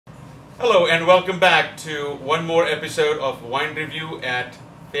Hello and welcome back to one more episode of Wine Review at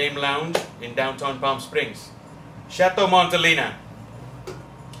Famelounge in downtown Palm Springs. Chateau Montelena,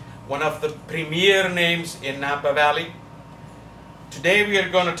 one of the premier names in Napa Valley. Today we are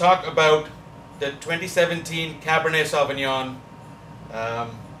going to talk about the 2017 Cabernet Sauvignon.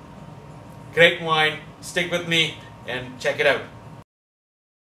 Great wine. Stick with me and check it out.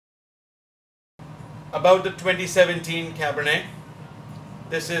 About the 2017 Cabernet.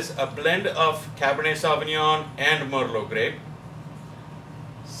 This is a blend of Cabernet Sauvignon and Merlot grape.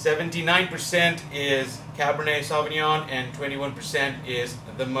 79% is Cabernet Sauvignon and 21% is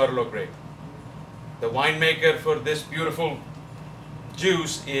the Merlot grape. The winemaker for this beautiful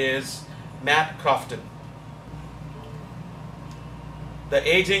juice is Matt Crofton. The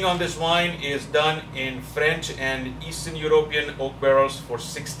aging on this wine is done in French and Eastern European oak barrels for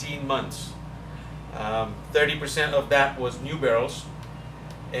 16 months. 30% of that was new barrels.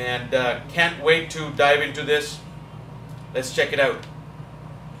 And can't wait to dive into this. Let's check it out.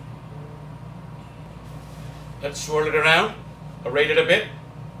 Let's swirl it around, arrate it a bit.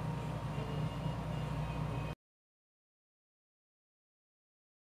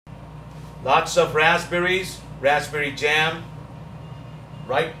 Lots of raspberries, raspberry jam,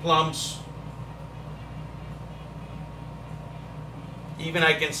 ripe plums. Even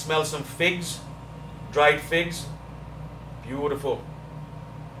I can smell some figs, dried figs. Beautiful.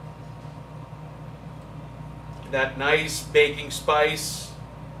 That nice baking spice,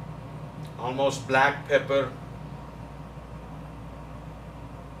 almost black pepper.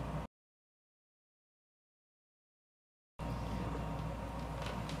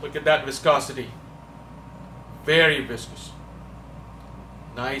 Look at that viscosity. Very viscous.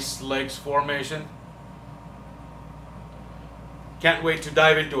 Nice legs formation. Can't wait to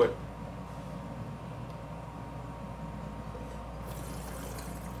dive into it.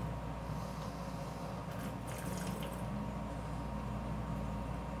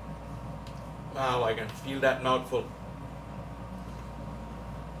 Wow, I can feel that mouthful.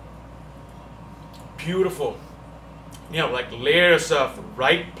 Beautiful. You know, like layers of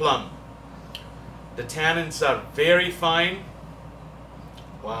ripe plum. The tannins are very fine.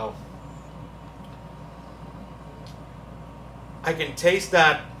 Wow. I can taste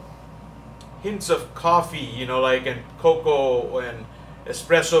that hints of coffee, you know, like and cocoa and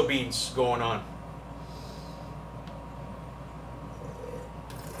espresso beans going on.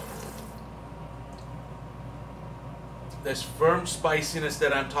 This firm spiciness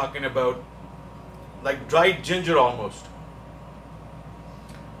that I'm talking about, like dried ginger almost.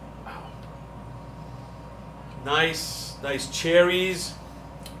 Wow. Nice cherries.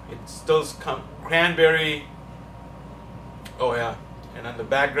 It still comes cranberry. Oh yeah, and on the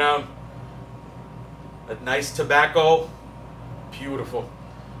background, that nice tobacco. Beautiful.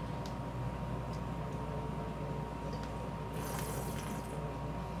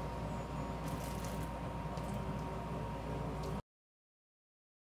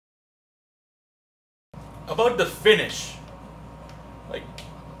 About the finish, like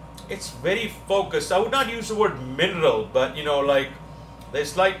it's very focused. I would not use the word mineral, but you know, like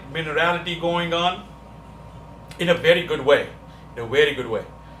there's like minerality going on in a very good way. In a very good way.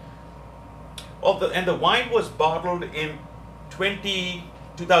 And the wine was bottled in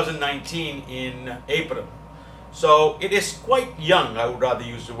 2019 in April. So it is quite young, I would rather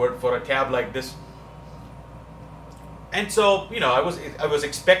use the word, for a cab like this. And so, you know, I was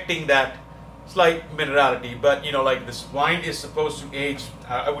expecting that slight minerality, but you know, like this wine is supposed to age,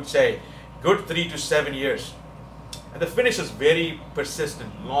 I would say, good 3 to 7 years. And the finish is very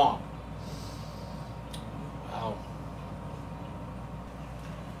persistent, long. Wow.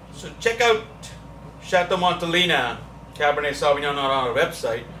 So check out Chateau Montelena Cabernet Sauvignon on our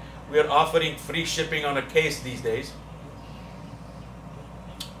website. We are offering free shipping on a case these days.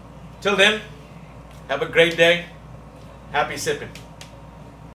 Till then, have a great day. Happy sipping.